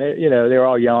laughed when they were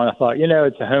all yelling. I thought,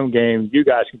 it's a home game. You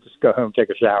guys can just go home,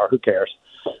 take a shower. Who cares?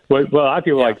 Well, a lot of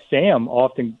people like Sam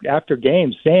often after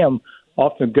games. Sam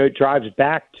often drives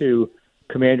back to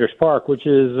Commanders Park, which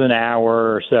is an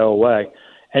hour or so away,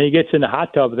 and he gets in the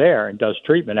hot tub there and does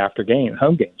treatment after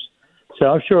home games. So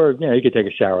I'm sure you could take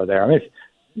a shower there. I mean,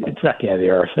 it's not the end of the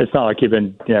earth. It's not like you've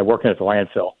been working at the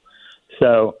landfill.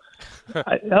 So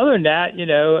other than that,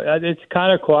 it's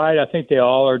kind of quiet. I think they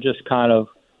all are just kind of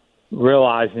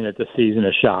realizing that the season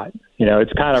is shot.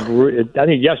 It's kind of. I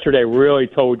think yesterday really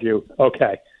told you,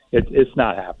 okay, it's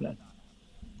not happening.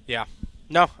 Yeah.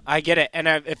 No, I get it. And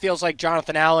it feels like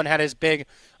Jonathan Allen had his big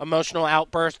emotional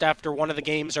outburst after one of the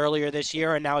games earlier this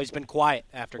year, and now he's been quiet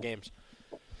after games.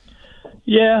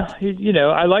 Yeah,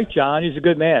 I like John. He's a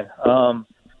good man. And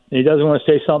he doesn't want to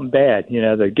say something bad,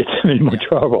 that gets him in more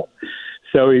trouble.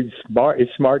 So he's smart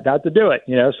not to do it.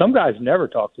 Some guys never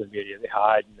talk to the media. They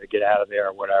hide and they get out of there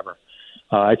or whatever.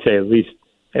 I'd say at least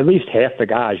half the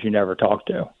guys you never talk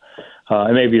to.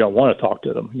 And maybe you don't want to talk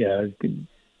to them. You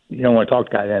don't want to talk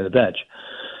to guys on the bench.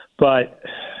 But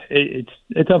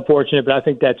it's unfortunate, but I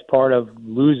think that's part of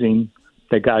losing,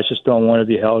 that guys just don't want to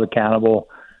be held accountable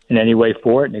in any way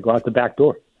for it, and they go out the back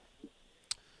door.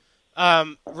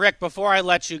 Rick, before I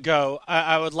let you go,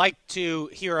 I would like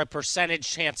to hear a percentage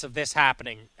chance of this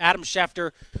happening. Adam Schefter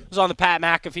was on the Pat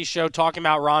McAfee show talking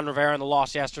about Ron Rivera and the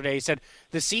loss yesterday. He said,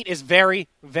 the seat is very,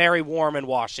 very warm in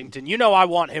Washington. I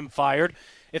want him fired.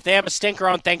 If they have a stinker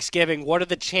on Thanksgiving, what are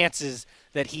the chances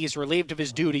that he's relieved of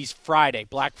his duties Friday,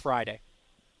 Black Friday?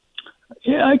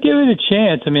 Yeah, I give it a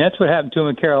chance. I mean, that's what happened to him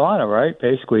in Carolina, right?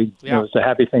 Basically, it was a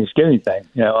happy Thanksgiving thing,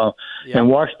 and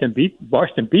Washington beat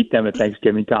them at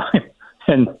Thanksgiving time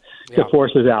and to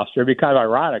force his ouster. It'd be kind of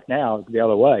ironic now the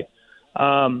other way.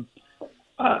 I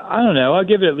don't know. I'll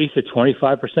give it at least a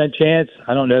 25% chance.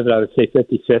 I don't know that I would say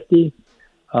 50-50.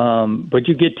 But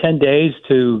you get 10 days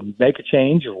to make a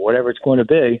change or whatever it's going to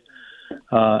be.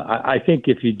 I think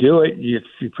if you do it, you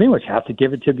pretty much have to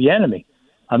give it to the enemy.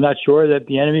 I'm not sure that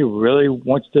the enemy really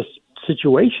wants this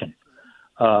situation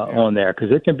on there,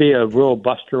 because it can be a real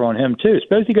buster on him too.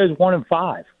 Suppose he goes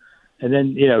 1-5, and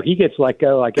then he gets let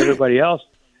go like everybody else.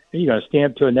 You're going to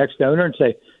stand up to a next owner and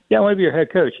say, "Yeah, I want to be your head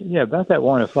coach." Yeah, about that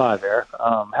 1-5, Eric.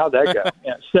 How'd that go?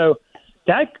 So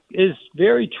that is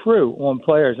very true on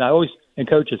players, and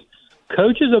coaches.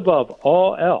 Coaches above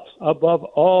all else,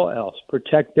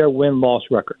 protect their win-loss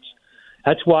records.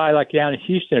 That's why, like down in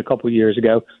Houston a couple of years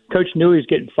ago, coach knew he was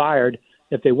getting fired.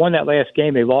 If they won that last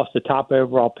game, they lost the top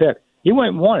overall pick. He went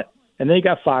and won it, and then he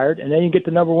got fired, and then he get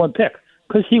the number 1 pick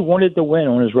because he wanted to win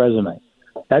on his resume.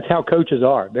 That's how coaches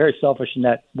are, very selfish in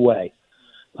that way.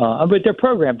 But they're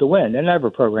programmed to win. They're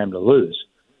never programmed to lose.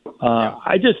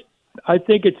 I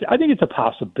think it's a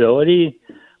possibility,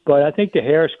 but I think the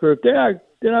Harris group, they're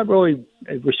not really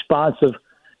responsive.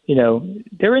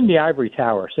 They're in the ivory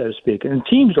tower, so to speak, and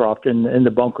teams are often in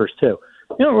the bunkers too.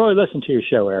 You don't really listen to your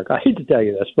show, Eric. I hate to tell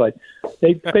you this, but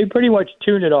they pretty much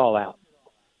tune it all out.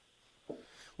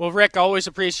 Well, Rick, always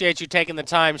appreciate you taking the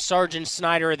time. Sergeant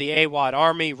Snider of the AWadd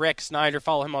Army, Rick Snider.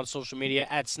 Follow him on social media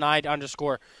at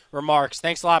 @Snide_remarks.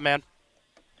 Thanks a lot, man.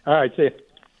 All right, see you.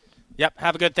 Yep,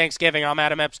 have a good Thanksgiving. I'm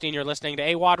Adam Epstein. You're listening to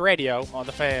AWadd Radio on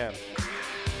The Fan.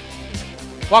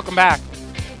 Welcome back.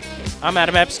 I'm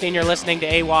Adam Epstein. You're listening to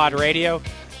AWadd Radio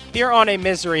here on a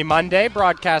Misery Monday,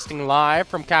 broadcasting live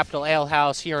from Capital Ale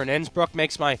House here in Innsbruck.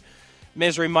 Makes my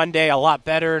Misery Monday a lot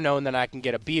better, knowing that I can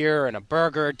get a beer and a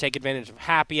burger, take advantage of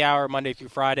happy hour Monday through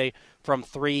Friday from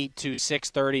 3 to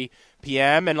 6:30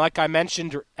 p.m. And like I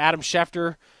mentioned, Adam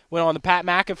Schefter went on the Pat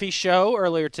McAfee show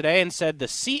earlier today and said the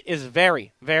seat is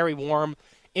very, very warm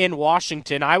in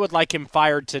Washington. I would like him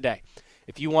fired today.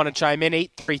 If you want to chime in,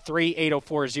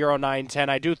 833-804-0910.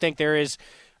 I do think there is,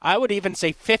 I would even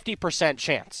say 50%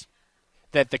 chance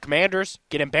that the Commanders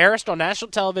get embarrassed on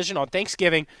national television on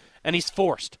Thanksgiving and he's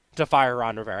forced to fire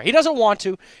Ron Rivera. He doesn't want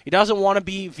to. He doesn't want to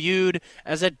be viewed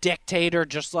as a dictator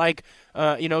just like,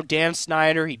 Dan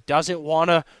Snyder. He doesn't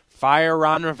want to fire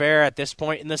Ron Rivera at this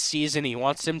point in the season. He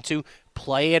wants him to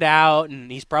play it out,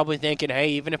 and he's probably thinking, hey,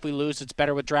 even if we lose, it's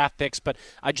better with draft picks. But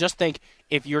I just think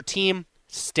if your team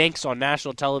stinks on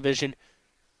national television,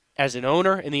 as an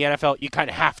owner in the NFL, you kind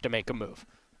of have to make a move.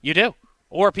 You do.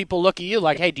 Or people look at you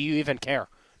like, hey, do you even care?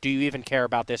 Do you even care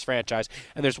about this franchise?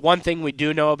 And there's one thing we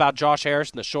do know about Josh Harris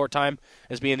in the short time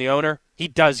as being the owner. He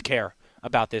does care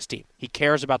about this team. He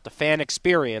cares about the fan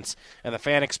experience, and the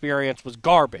fan experience was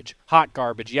garbage, hot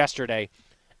garbage yesterday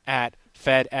at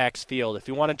FedEx Field. If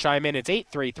you want to chime in, it's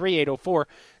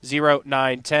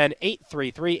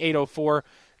 833-804-0910,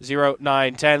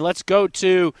 833-804-0910. Let's go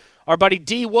to our buddy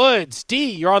D. Woods.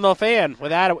 D, you're on the fan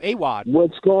with AWadd.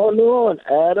 What's going on,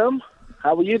 Adam?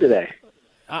 How are you today?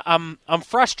 I'm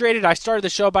frustrated. I started the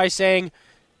show by saying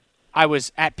I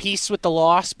was at peace with the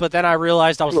loss, but then I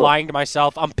realized I was lying to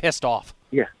myself. I'm pissed off.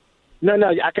 Yeah. No,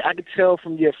 I could tell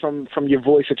from your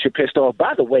voice that you're pissed off.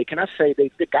 By the way, can I say the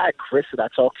guy Chris that I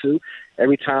talk to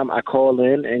every time I call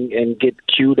in and get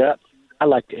queued up, I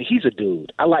like he's a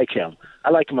dude. I like him.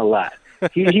 I like him a lot.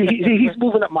 He's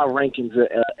moving up my rankings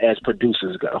as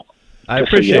producers go. I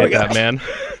appreciate that, man.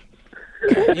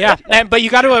 Yeah, but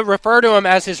you got to refer to him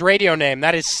as his radio name.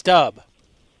 That is Stub.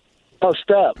 Oh,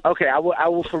 Stub. Okay, I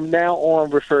will from now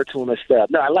on refer to him as Stub.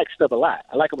 No, I like Stub a lot.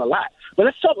 I like him a lot.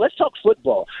 But let's talk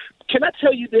football. Can I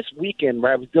tell you this weekend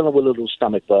where I was dealing with a little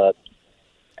stomach bug?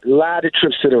 A lot of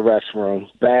trips to the restroom,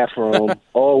 bathroom,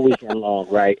 all weekend long,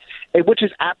 right? And which is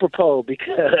apropos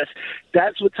because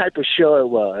that's what type of show it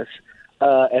was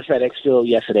at FedEx Field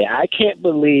yesterday. I can't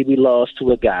believe we lost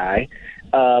to a guy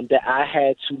that I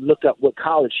had to look up what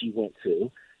college he went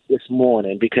to this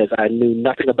morning because I knew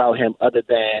nothing about him other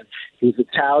than he was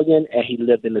Italian and he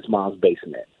lived in his mom's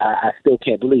basement. I still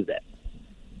can't believe that.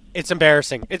 It's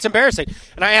embarrassing. It's embarrassing.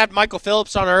 And I had Michael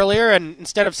Phillips on earlier, and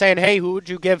instead of saying, hey, who would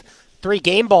you give 3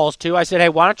 game balls to, I said, hey,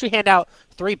 why don't you hand out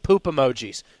 3 poop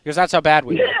emojis? Because that's how bad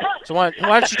we were. So why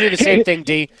don't you do the same thing,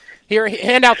 D? Here,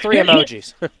 hand out 3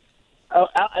 emojis.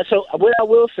 So what I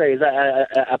will say is,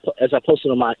 as I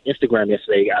posted on my Instagram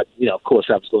yesterday, of course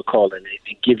I was going to call in and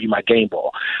give you my game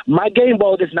ball. My game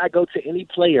ball does not go to any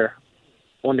player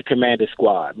on the Commander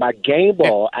squad. My game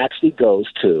ball actually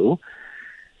goes to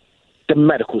the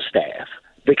medical staff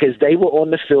because they were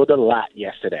on the field a lot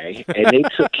yesterday and they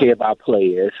took care of our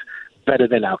players better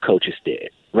than our coaches did,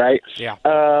 right? Yeah.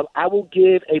 I will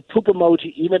give a poop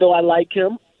emoji, even though I like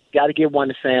him. Got to give one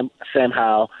to Sam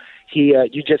Howell.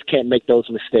 You just can't make those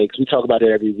mistakes. We talk about it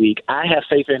every week. I have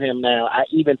faith in him now. I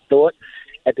even thought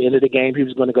at the end of the game he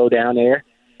was going to go down there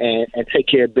and take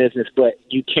care of business, but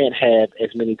you can't have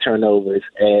as many turnovers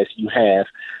as you have,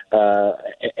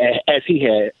 as he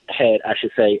had, I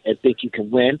should say, and think you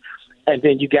can win. And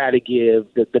then you got to give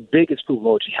the biggest poop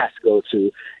emoji has to go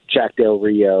to Jack Del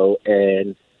Rio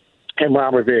and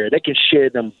Ron Rivera. They can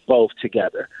share them both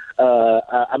together.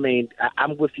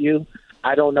 I'm with you.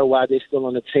 I don't know why they're still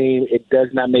on the team. It does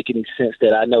not make any sense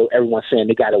that I know everyone's saying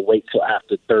they got to wait till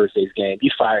after Thursday's game. You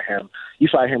fire him. You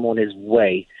fire him on his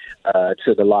way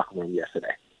to the locker room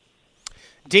yesterday.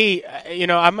 D,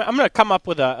 I'm going to come up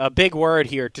with a big word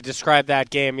here to describe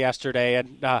that game yesterday.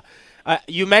 And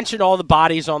you mentioned all the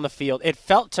bodies on the field. It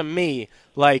felt to me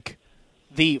like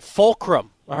the fulcrum,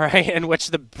 all right, in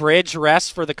which the bridge rests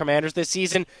for the Commanders this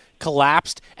season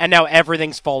collapsed, and now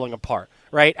everything's falling apart,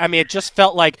 right? I mean, it just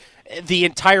felt like the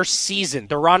entire season,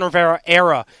 the Ron Rivera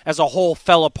era as a whole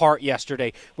fell apart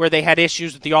yesterday, where they had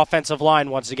issues with the offensive line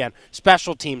once again,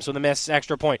 special teams with a missed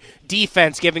extra point,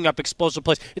 defense giving up explosive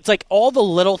plays. It's like all the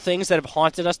little things that have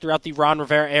haunted us throughout the Ron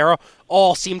Rivera era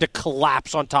all seem to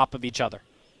collapse on top of each other.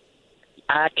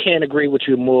 I can't agree with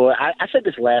you more. I said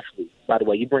this last week, by the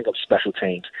way. You bring up special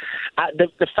teams.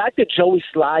 The fact that Joey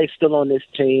Sly is still on this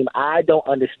team, I don't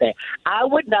understand. I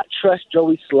would not trust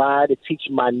Joey Sly to teach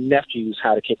my nephews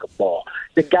how to kick a ball.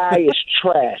 The guy is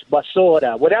trash,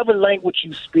 basura. Whatever language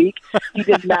you speak, he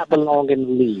does not belong in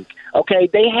the league. Okay,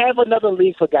 they have another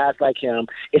league for guys like him.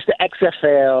 It's the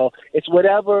XFL. It's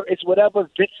whatever Vince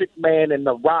McMahon and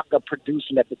The Rock are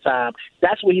producing at the time.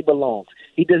 That's where he belongs.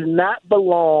 He does not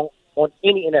belong on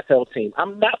any NFL team.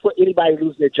 I'm not for anybody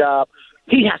losing their job.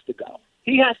 He has to go.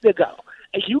 He has to go.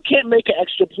 If you can't make an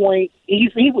extra point,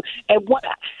 he's 11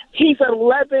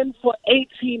 for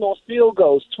 18 on field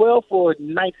goals, 12 for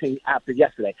 19 after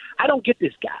yesterday. I don't get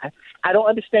this guy. I don't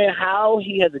understand how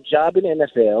he has a job in the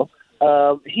NFL.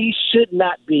 He should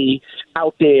not be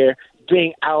out there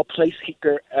being our place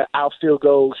kicker, our field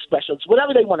goal specialist,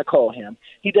 whatever they want to call him.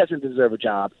 He doesn't deserve a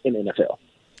job in the NFL.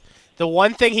 The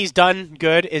one thing he's done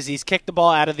good is he's kicked the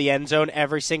ball out of the end zone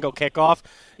every single kickoff,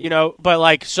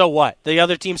 but so what? The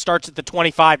other team starts at the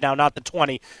 25 now, not the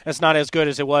 20. That's not as good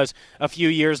as it was a few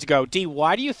years ago. D,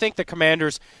 why do you think the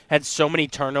Commanders had so many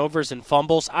turnovers and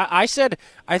fumbles? I said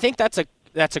I think that's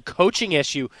that's a coaching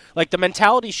issue. Like, the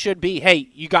mentality should be, hey,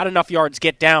 you got enough yards,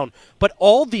 get down. But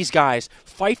all these guys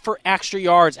fight for extra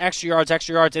yards, and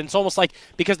it's almost like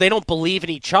because they don't believe in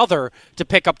each other to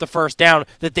pick up the first down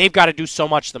that they've got to do so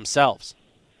much themselves.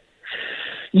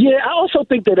 Yeah, I also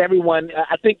think that everyone,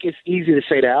 I think it's easy to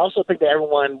say that. I also think that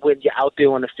everyone, when you're out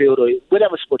there on the field or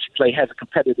whatever sport you play, has a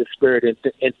competitive spirit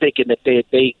and thinking that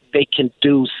they can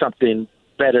do something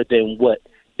better than what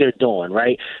they're doing,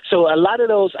 right? So a lot of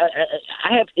those,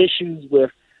 I have issues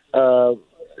with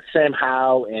Sam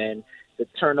Howell and the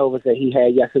turnovers that he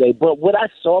had yesterday. But what I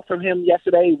saw from him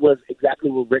yesterday was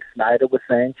exactly what Rick Snider was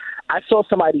saying. I saw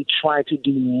somebody trying to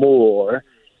do more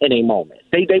in a moment.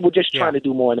 They were just trying to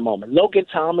do more in a moment. Logan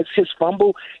Thomas, his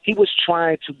fumble, he was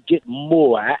trying to get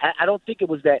more. I don't think it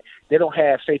was that they don't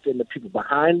have faith in the people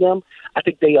behind them. I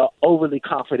think they are overly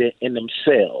confident in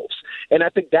themselves. And I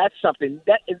think that's something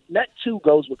that too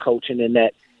goes with coaching in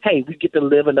that, hey, we get to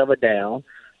live another down.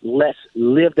 Let's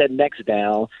live that next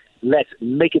down. Let's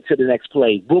make it to the next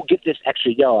play. We'll get this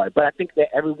extra yard. But I think that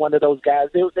every one of those guys,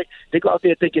 they go out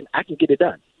there thinking, I can get it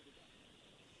done.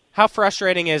 How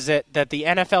frustrating is it that the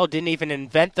NFL didn't even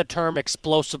invent the term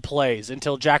explosive plays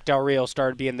until Jack Del Rio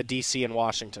started being the DC in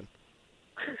Washington?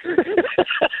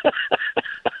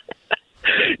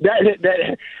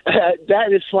 That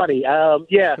is funny.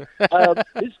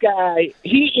 This guy,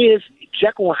 he is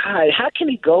Jekyll and Hyde. How can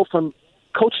he go from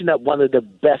coaching up one of the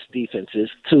best defenses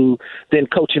to then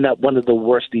coaching up one of the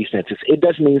worst defenses? It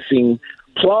doesn't even seem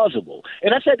plausible.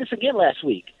 And I said this again last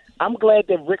week. I'm glad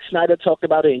that Rick Snider talked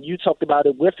about it and you talked about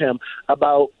it with him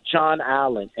about John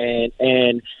Allen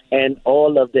and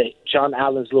all of the John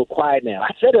Allen's a little quiet now. I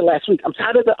said it last week. I'm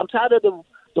tired of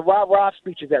the rah-rah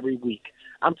speeches every week.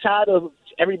 I'm tired of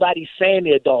everybody saying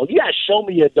their dog. You gotta show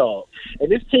me your dog.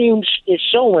 And this team is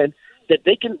showing that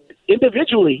they can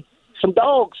individually, some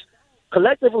dogs,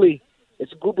 collectively,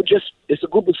 it's a group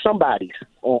of somebodies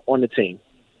on the team.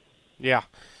 Yeah.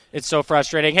 It's so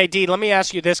frustrating. Hey, Dean, let me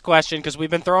ask you this question because we've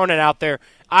been throwing it out there.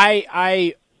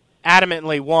 I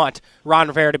adamantly want Ron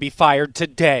Rivera to be fired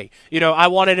today. You know, I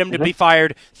wanted him to be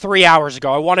fired 3 hours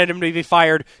ago. I wanted him to be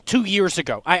fired 2 years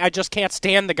ago. I just can't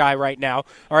stand the guy right now.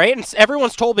 All right, and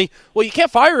everyone's told me, well, you can't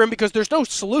fire him because there's no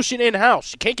solution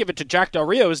in-house. You can't give it to Jack Del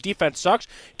Rio. His defense sucks.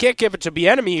 You can't give it to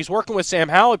Bieniemy. He's working with Sam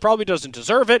Howell. He probably doesn't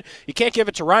deserve it. You can't give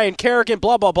it to Ryan Kerrigan,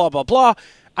 blah, blah, blah, blah, blah.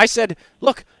 I said,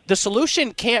 look, the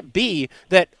solution can't be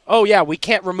that, oh, yeah, we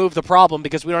can't remove the problem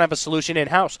because we don't have a solution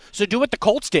in-house. So do what the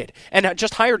Colts did and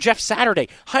just hire Jeff Saturday.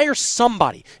 Hire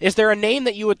somebody. Is there a name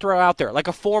that you would throw out there, like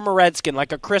a former Redskin,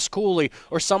 like a Chris Cooley,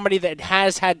 or somebody that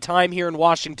has had time here in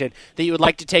Washington that you would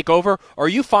like to take over? Or are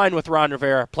you fine with Ron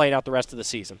Rivera playing out the rest of the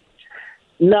season?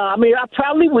 No, I mean, I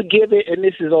probably would give it, and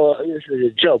this is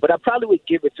a joke, but I probably would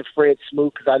give it to Fred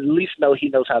Smoot because I at least know he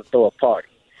knows how to throw a party.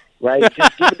 Right?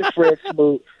 Just give it to Fred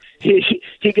Smoot. He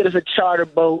get us a charter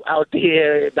boat out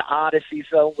there in the Odyssey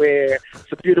somewhere.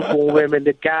 Some beautiful women.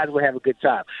 The guys will have a good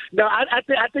time. No, I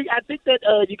think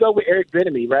that you go with Eric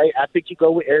Bieniemy, right? I think you go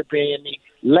with Eric Bieniemy.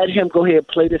 Let him go ahead and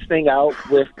play this thing out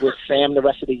with Sam the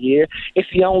rest of the year. It's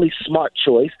the only smart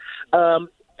choice.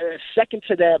 Second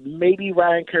to that, maybe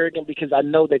Ryan Kerrigan because I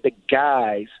know that the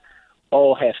guys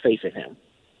all have faith in him.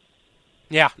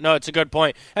 Yeah, no, it's a good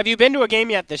point. Have you been to a game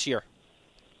yet this year?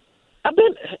 Have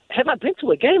I been to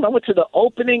a game? I went to the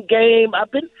opening game. Have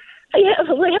I been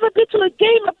to a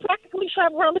game? I practically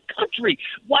travel around the country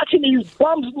watching these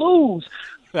bums lose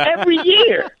every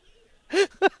year.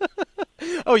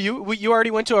 Oh, you already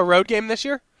went to a road game this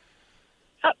year?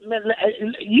 Man,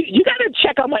 you got to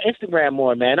check out my Instagram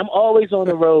more, man. I'm always on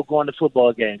the road going to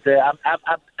football games.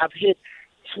 I've hit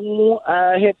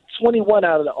 21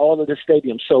 out of all of the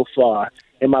stadiums so far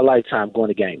in my lifetime going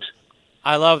to games.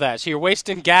 I love that. So you're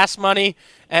wasting gas money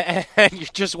and you're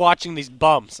just watching these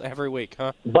bums every week,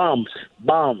 huh? Bums.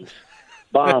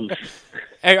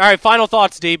 Hey, all right, final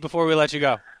thoughts, Dee, before we let you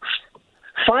go.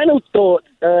 Final thought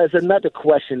is another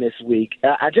question this week.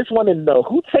 I just want to know,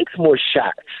 who takes more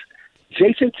shots,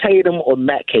 Jason Tatum or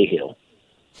Matt Cahill?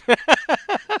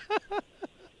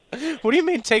 What do you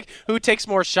mean who takes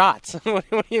more shots? What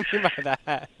do you mean by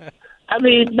that? I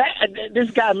mean,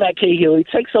 this guy, Matt Cahill, he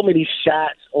takes so many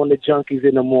shots on the junkies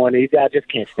in the morning. I just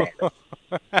can't stand him.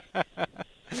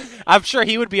 I'm sure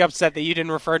he would be upset that you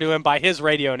didn't refer to him by his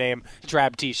radio name,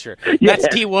 Drab T-shirt. That's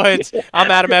D Woods.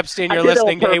 I'm Adam Epstein. You're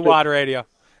listening to AWadd Radio.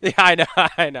 Yeah,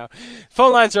 I know.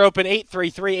 Phone lines are open,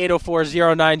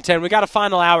 833-804-0910. We got a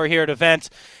final hour here at Event.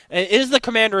 Is the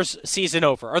Commanders' season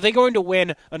over? Are they going to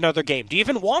win another game? Do you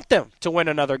even want them to win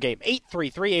another game?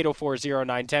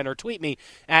 833-804-0910 or tweet me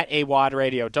at AWadd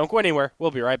Radio. Don't go anywhere. We'll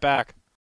be right back.